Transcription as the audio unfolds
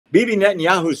Bibi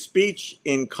Netanyahu's speech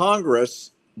in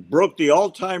Congress broke the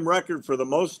all-time record for the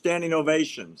most standing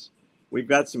ovations. We've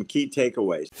got some key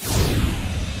takeaways.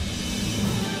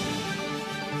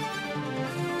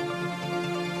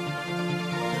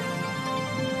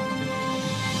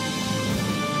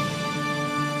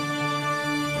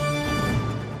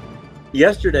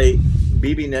 Yesterday,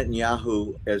 Bibi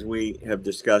Netanyahu, as we have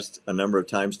discussed a number of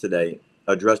times today,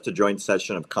 addressed a joint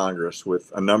session of Congress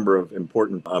with a number of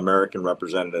important American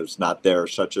representatives not there,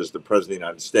 such as the President of the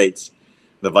United States,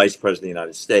 the Vice President of the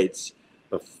United States,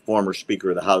 the former Speaker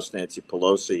of the House, Nancy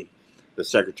Pelosi, the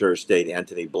Secretary of State,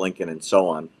 Antony Blinken, and so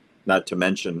on, not to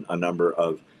mention a number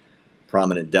of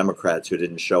prominent Democrats who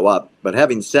didn't show up. But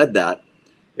having said that,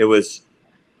 it was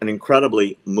an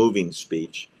incredibly moving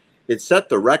speech. It set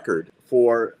the record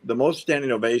for the most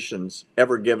standing ovations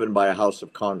ever given by a House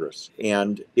of Congress.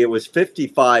 And it was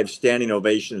 55 standing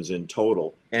ovations in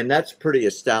total. And that's pretty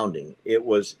astounding. It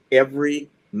was every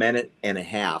minute and a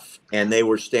half, and they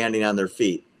were standing on their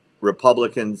feet,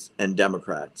 Republicans and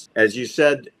Democrats. As you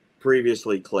said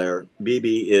previously, Claire,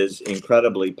 Bibi is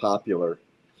incredibly popular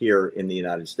here in the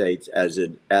United States, as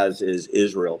is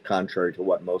Israel, contrary to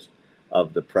what most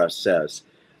of the press says.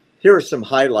 Here are some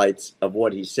highlights of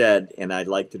what he said, and I'd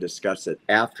like to discuss it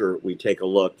after we take a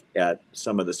look at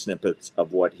some of the snippets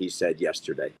of what he said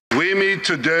yesterday. We meet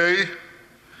today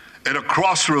at a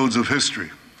crossroads of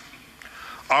history.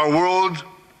 Our world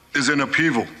is in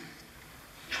upheaval.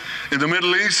 In the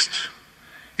Middle East,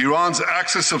 Iran's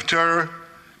axis of terror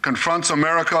confronts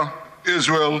America,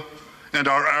 Israel, and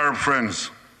our Arab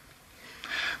friends.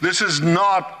 This is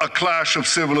not a clash of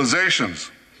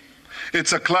civilizations.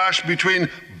 It's a clash between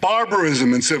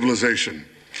barbarism and civilization.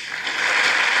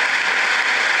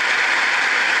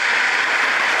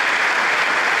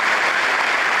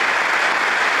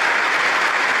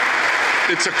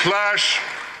 It's a clash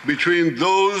between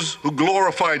those who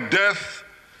glorify death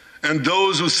and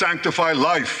those who sanctify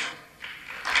life.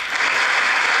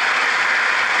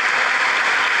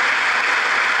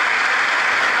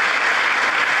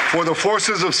 For the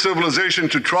forces of civilization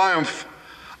to triumph,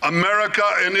 America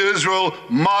and Israel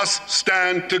must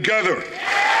stand together.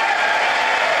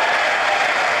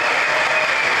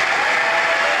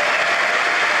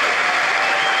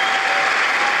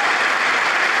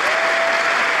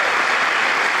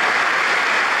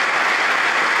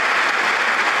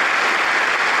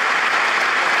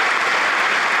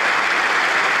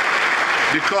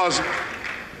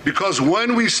 Because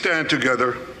when we stand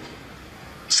together,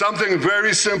 something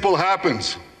very simple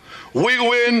happens. We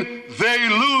win, they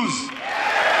lose.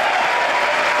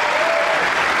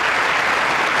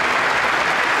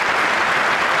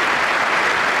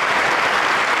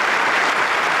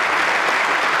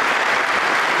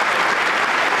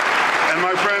 And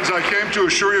my friends, I came to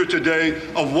assure you today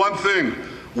of one thing: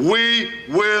 we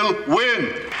will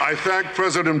win. I thank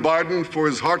President Biden for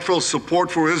his heartfelt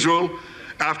support for Israel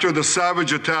after the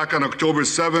savage attack on October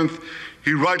 7th.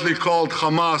 He rightly called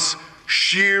Hamas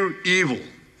sheer evil.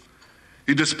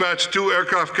 He dispatched 2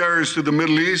 aircraft carriers to the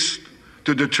Middle East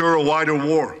to deter a wider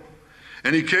war.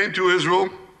 And he came to Israel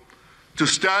to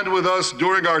stand with us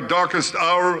during our darkest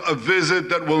hour, a visit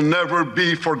that will never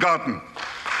be forgotten.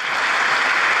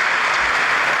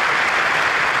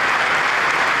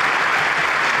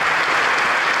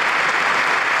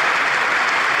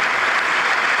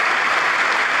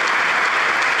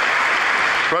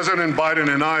 President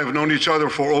Biden and I have known each other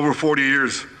for over 40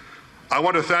 years. I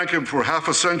want to thank him for half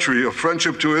a century of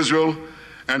friendship to Israel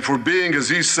and for being, as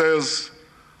he says,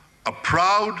 a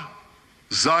proud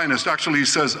Zionist. Actually, he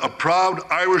says a proud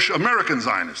Irish-American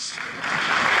Zionist.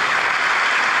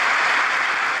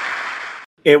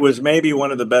 It was maybe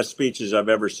one of the best speeches I've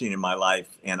ever seen in my life,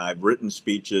 and I've written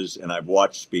speeches and I've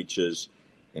watched speeches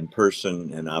in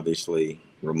person and obviously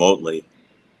remotely.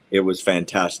 It was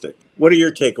fantastic. What are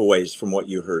your takeaways from what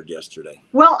you heard yesterday?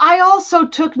 Well, I also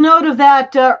took note of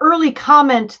that early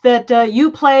comment that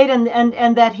you played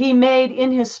and that he made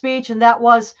in his speech, and that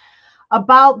was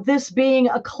about this being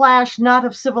a clash not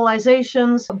of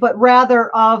civilizations, but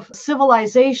rather of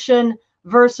civilization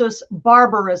versus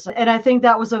barbarism. And I think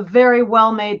that was a very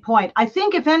well-made point. I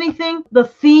think, if anything, the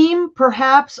theme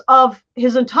perhaps of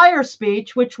his entire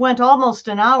speech, which went almost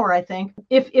an hour, I think,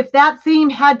 if that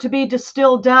theme had to be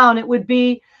distilled down, it would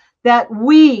be that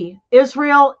we,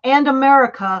 Israel and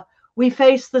America, we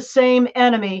face the same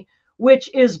enemy, which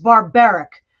is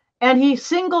barbaric. And he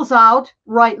singles out,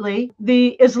 rightly, the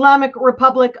Islamic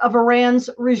Republic of Iran's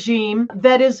regime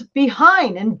that is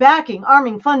behind and backing,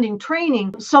 arming, funding,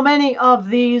 training so many of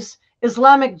these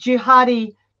Islamic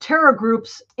jihadi terror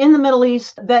groups in the Middle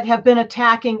East that have been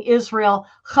attacking Israel: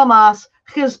 Hamas,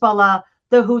 Hezbollah,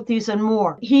 the Houthis, and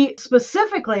more. He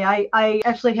specifically, I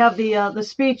actually have the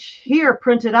speech here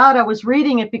printed out. I was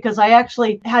reading it because I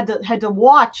actually had to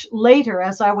watch later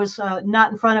as I was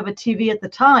not in front of a TV at the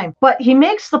time. But he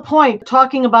makes the point,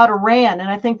 talking about Iran, and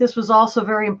I think this was also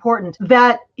very important,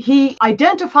 that he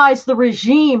identifies the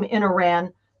regime in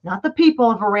Iran, not the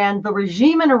people of Iran, the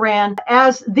regime in Iran,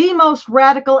 as the most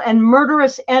radical and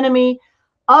murderous enemy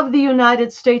of the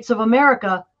United States of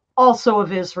America, also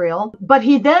of Israel. But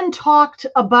he then talked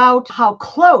about how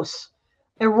close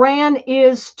Iran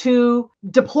is to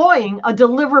deploying a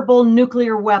deliverable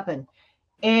nuclear weapon.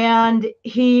 And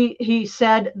he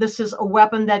said this is a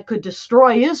weapon that could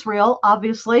destroy Israel,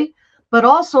 obviously, but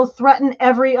also threaten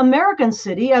every American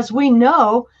city, as we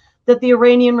know that the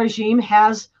Iranian regime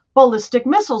has ballistic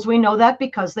missiles. We know that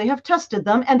because they have tested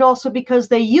them, and also because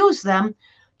they use them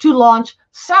to launch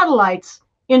satellites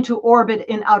into orbit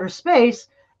in outer space.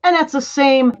 And that's the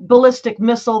same ballistic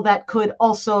missile that could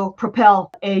also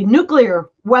propel a nuclear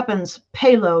weapons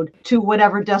payload to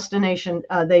whatever destination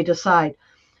they decide.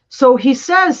 So he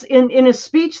says in his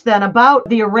speech then about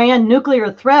the Iran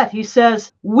nuclear threat, he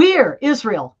says, we're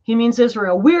Israel, he means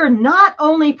Israel, we're not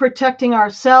only protecting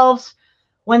ourselves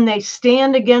when they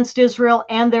stand against Israel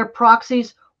and their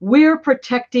proxies, we're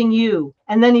protecting you.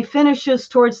 And then he finishes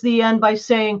towards the end by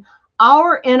saying,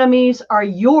 our enemies are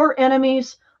your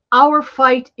enemies. Our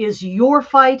fight is your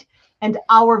fight, and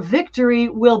our victory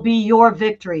will be your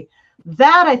victory.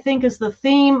 That, I think, is the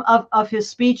theme of his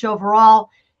speech overall,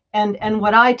 and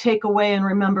what I take away and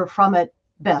remember from it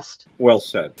best. Well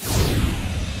said.